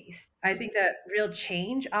place-based. I think that real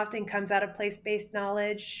change often comes out of place-based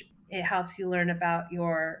knowledge. It helps you learn about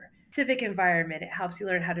your civic environment. It helps you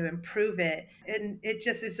learn how to improve it. And it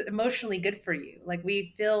just is emotionally good for you. Like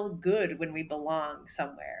we feel good when we belong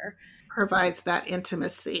somewhere. Provides that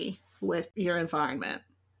intimacy with your environment.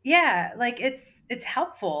 Yeah, like it's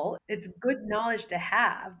helpful. It's good knowledge to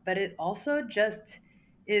have, but it also just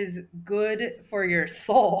is good for your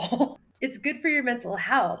soul. It's good for your mental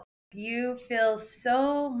health. You feel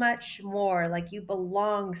so much more like you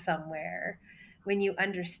belong somewhere when you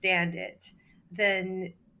understand it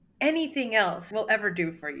than anything else will ever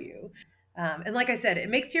do for you. And like I said, it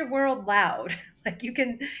makes your world loud. Like you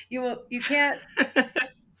can't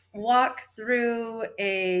walk through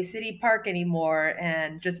a city park anymore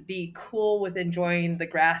and just be cool with enjoying the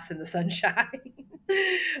grass and the sunshine.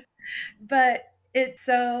 But it's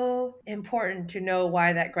so important to know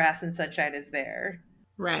why that grass and sunshine is there.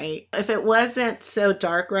 Right. If it wasn't so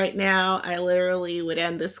dark right now, I literally would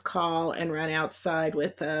end this call and run outside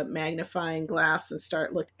with a magnifying glass and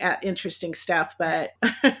start looking at interesting stuff. But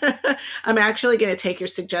I'm actually going to take your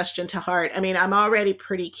suggestion to heart. I mean, I'm already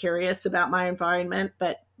pretty curious about my environment,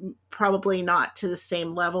 but probably not to the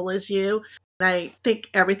same level as you. I think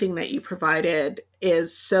everything that you provided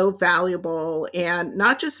is so valuable, and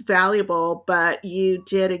not just valuable, but you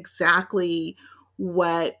did exactly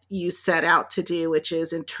what you set out to do, which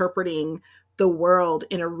is interpreting the world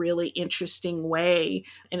in a really interesting way,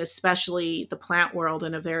 and especially the plant world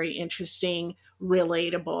in a very interesting,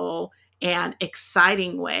 relatable, and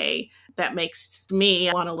exciting way that makes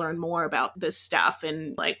me want to learn more about this stuff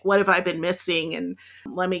and like, what have I been missing? And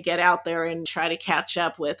let me get out there and try to catch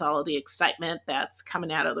up with all of the excitement that's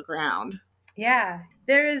coming out of the ground. Yeah,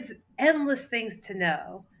 there is endless things to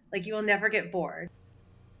know. Like you will never get bored.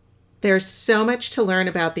 There's so much to learn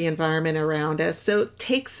about the environment around us, so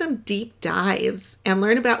take some deep dives and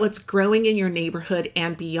learn about what's growing in your neighborhood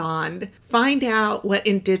and beyond. Find out what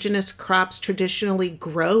indigenous crops traditionally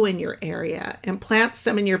grow in your area and plant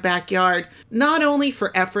some in your backyard, not only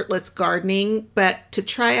for effortless gardening, but to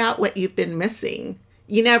try out what you've been missing.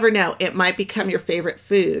 You never know, it might become your favorite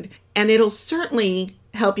food, and it'll certainly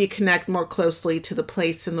help you connect more closely to the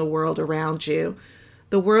place in the world around you.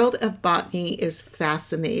 The world of botany is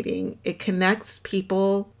fascinating. It connects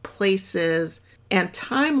people, places, and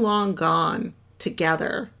time long gone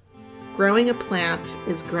together. Growing a plant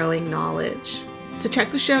is growing knowledge. So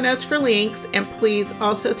check the show notes for links, and please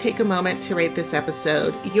also take a moment to rate this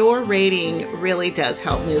episode. Your rating really does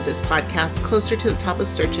help move this podcast closer to the top of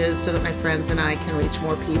searches so that my friends and I can reach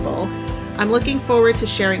more people. I'm looking forward to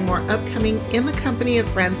sharing more upcoming In the Company of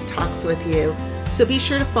Friends talks with you. So be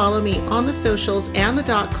sure to follow me on the socials and the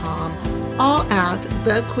 .com, all at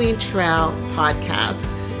The Queen Trail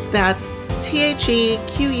Podcast. That's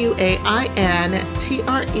TheQuainTrelle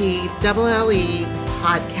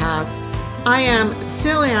Podcast. I am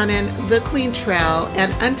Sil Annan, The Queen Trail,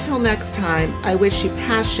 and until next time, I wish you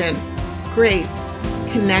passion, grace,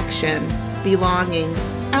 connection, belonging,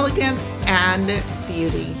 elegance, and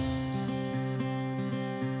beauty.